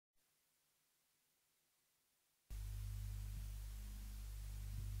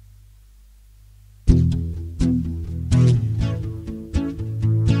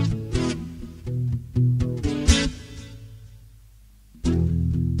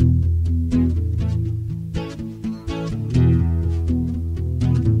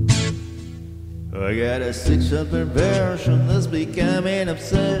I got a sexual perversion that's becoming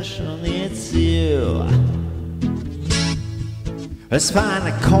obsession. It's you. Let's find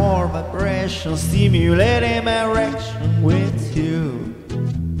a core vibration, stimulating my erection with you.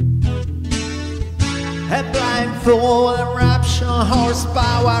 A blindfold eruption,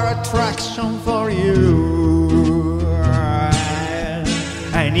 horsepower attraction for you.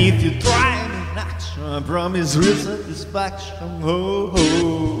 And if you try in action, I promise real satisfaction. Oh,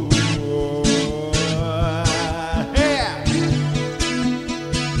 oh, oh. Yeah.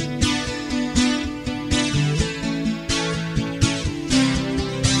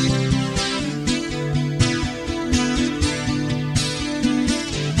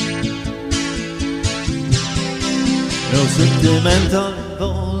 No sentimental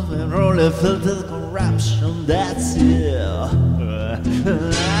involvement, roller filtered corruption, that's it.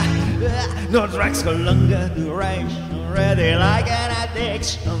 No drugs for longer duration, ready like an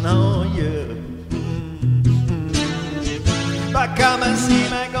addiction on you. But come and see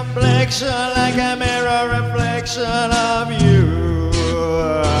my complexion like a mirror reflection of you.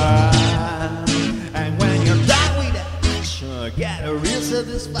 And when you're done with that action, get a real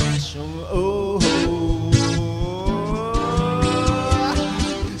satisfaction. Oh,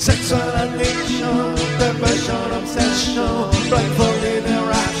 sexual addiction, depression, obsession, blindfolded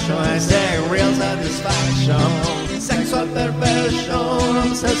eruption, I say real satisfaction. Sexual perversion,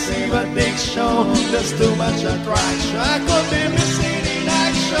 obsessive addiction, there's too much attraction, I could be missing in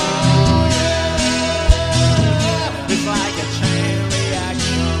action. It's like a chain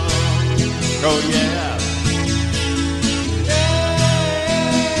reaction. Oh yeah. Yeah,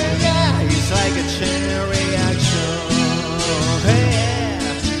 yeah, it's like a chain reaction. Hey.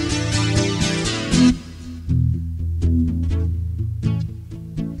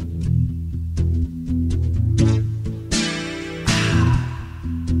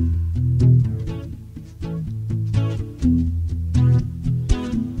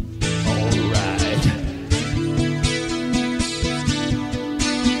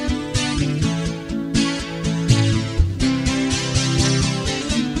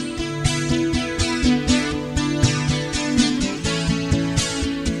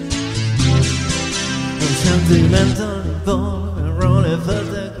 Sentimental involvement, roller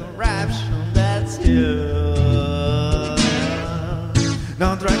filter